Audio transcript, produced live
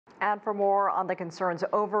And for more on the concerns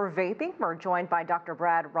over vaping, we're joined by Dr.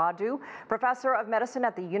 Brad Rodu, professor of medicine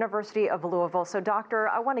at the University of Louisville. So, doctor,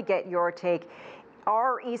 I want to get your take.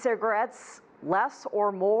 Are e-cigarettes less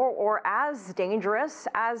or more or as dangerous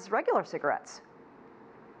as regular cigarettes?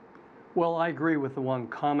 Well, I agree with the one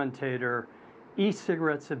commentator.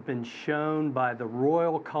 E-cigarettes have been shown by the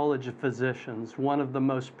Royal College of Physicians, one of the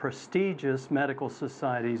most prestigious medical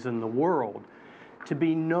societies in the world, to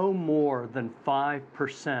be no more than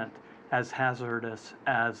 5% as hazardous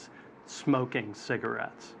as smoking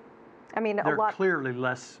cigarettes. I mean, they're clearly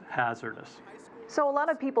less hazardous. So a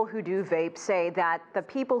lot of people who do vape say that the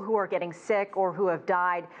people who are getting sick or who have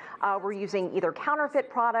died were using either counterfeit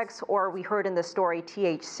products or, we heard in the story,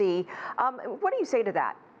 THC. What do you say to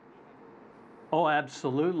that? Oh,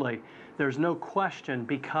 absolutely. There's no question,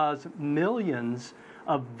 because millions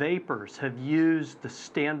of vapors have used the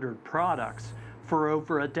standard products for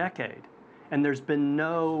over a decade, and there's been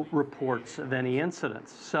no reports of any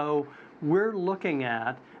incidents. So we're looking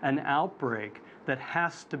at an outbreak that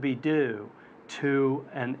has to be due to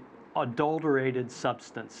an adulterated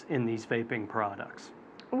substance in these vaping products.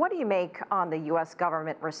 What do you make on the U.S.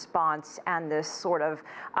 government response and this sort of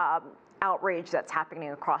outrage that's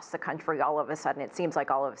happening across the country all of a sudden? It seems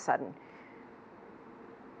like all of a sudden.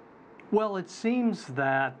 Well, it seems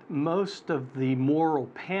that most of the moral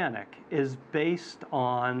panic is based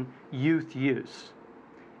on youth use.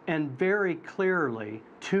 And very clearly,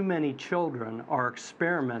 too many children are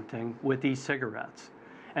experimenting with e-cigarettes.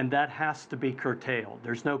 And that has to be curtailed.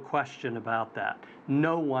 There's no question about that.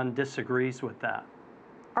 No one disagrees with that.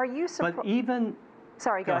 Are you surprised? But even...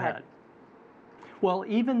 Sorry, go ahead. Well,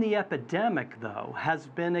 even the epidemic, though, has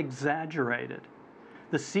been exaggerated.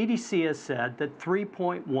 The CDC has said that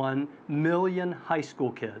 3.1 million high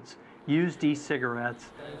school kids used e-cigarettes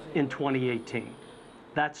in 2018.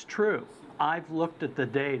 That's true. I've looked at the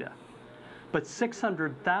data. But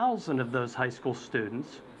 600,000 of those high school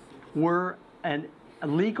students were a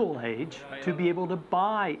legal age to be able to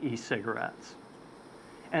buy e-cigarettes.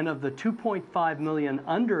 And of the 2.5 million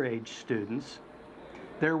underage students,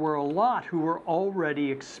 there were a lot who were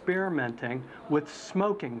already experimenting with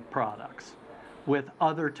smoking products, with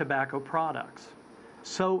other tobacco products.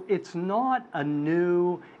 So it's not a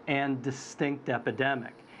new and distinct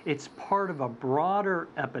epidemic. It's part of a broader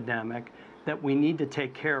epidemic that we need to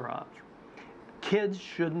take care of. Kids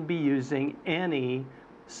shouldn't be using any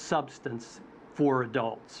substance for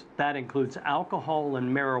adults. That includes alcohol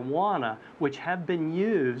and marijuana, which have been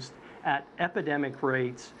used at epidemic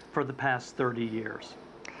rates for the past 30 years.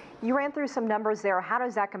 You ran through some numbers there. How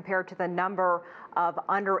does that compare to the number of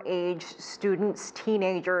underage students,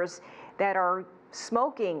 teenagers that are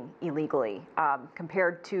smoking illegally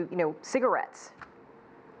compared to, cigarettes?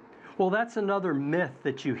 Well, that's another myth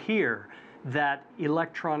that you hear, that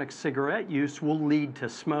electronic cigarette use will lead to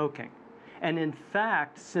smoking. And in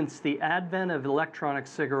fact, since the advent of electronic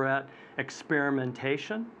cigarette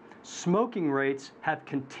experimentation, smoking rates have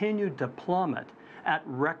continued to plummet at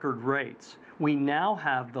record rates. We now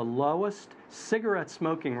have the lowest cigarette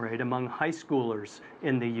smoking rate among high schoolers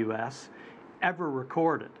in the U.S. ever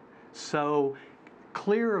recorded. So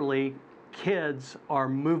clearly, kids are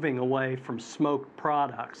moving away from smoked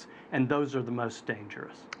products, and those are the most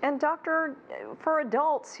dangerous. And doctor, for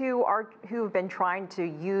adults who've been trying to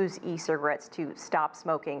use e-cigarettes to stop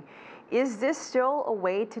smoking, is this still a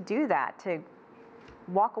way to do that, to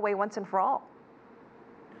walk away once and for all?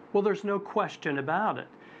 Well, there's no question about it,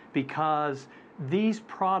 because these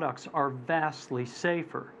products are vastly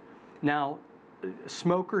safer. Now,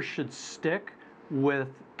 smokers should stick with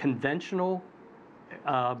conventional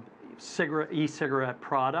e-cigarette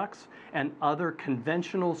products and other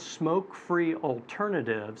conventional smoke-free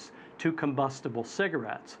alternatives to combustible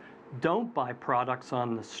cigarettes. Don't buy products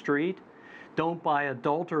on the street. Don't buy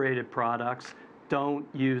adulterated products. Don't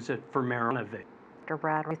use it for marijuana. Dr.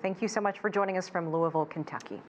 Brad, thank you so much for joining us from Louisville, Kentucky.